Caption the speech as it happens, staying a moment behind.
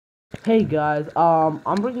Hey guys,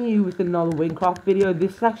 I'm bringing you with another wynncraft video.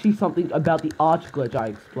 This is actually something about the arch glitch I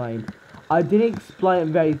explained. I didn't explain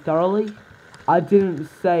it very thoroughly. I didn't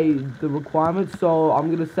say the requirements, so I'm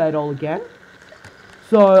gonna say it all again.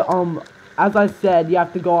 So, as I said, you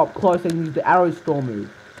have to go up close and use the arrow storm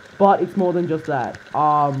move. But it's more than just that.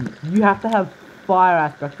 You have to have fire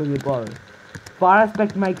aspect on your bow. Fire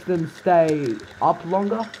aspect makes them stay up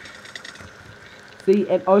longer. See,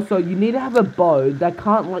 and also you need to have a bow that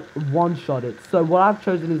can't like one-shot it. So what I've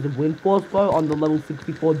chosen is the wind force bow on the level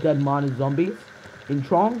 64 dead miner zombies in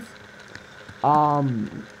Troms.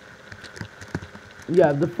 Um,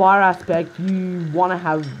 yeah, the fire aspect, you want to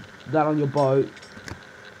have that on your bow.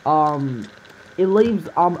 It leaves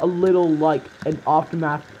a little like an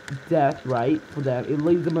aftermath death rate for them. It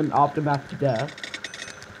leaves them an aftermath death.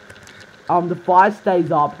 The fire stays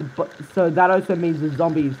up, but so that also means the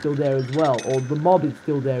zombie is still there as well, or the mob is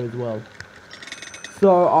still there as well.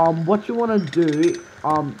 So, what you want to do,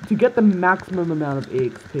 to get the maximum amount of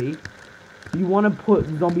EXP, you want to put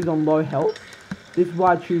zombies on low health. This is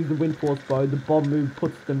why I choose the wind force bow. The bomb move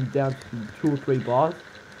puts them down to 2 or 3 bars.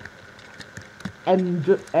 And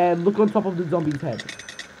look on top of the zombie's head.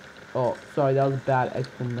 Oh, sorry, that was a bad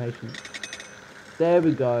explanation. There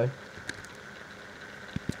we go.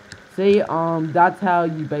 See, that's how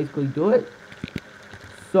you basically do it.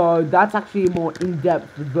 So that's actually a more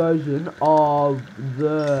in-depth version of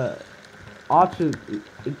the Archer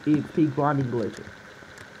EXP grinding glitch.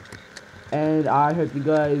 And I hope you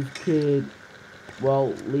guys could,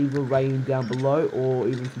 well, leave a rating down below or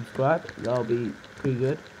even subscribe. That'll be pretty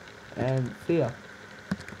good. And see ya.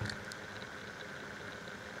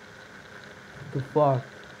 The fuck.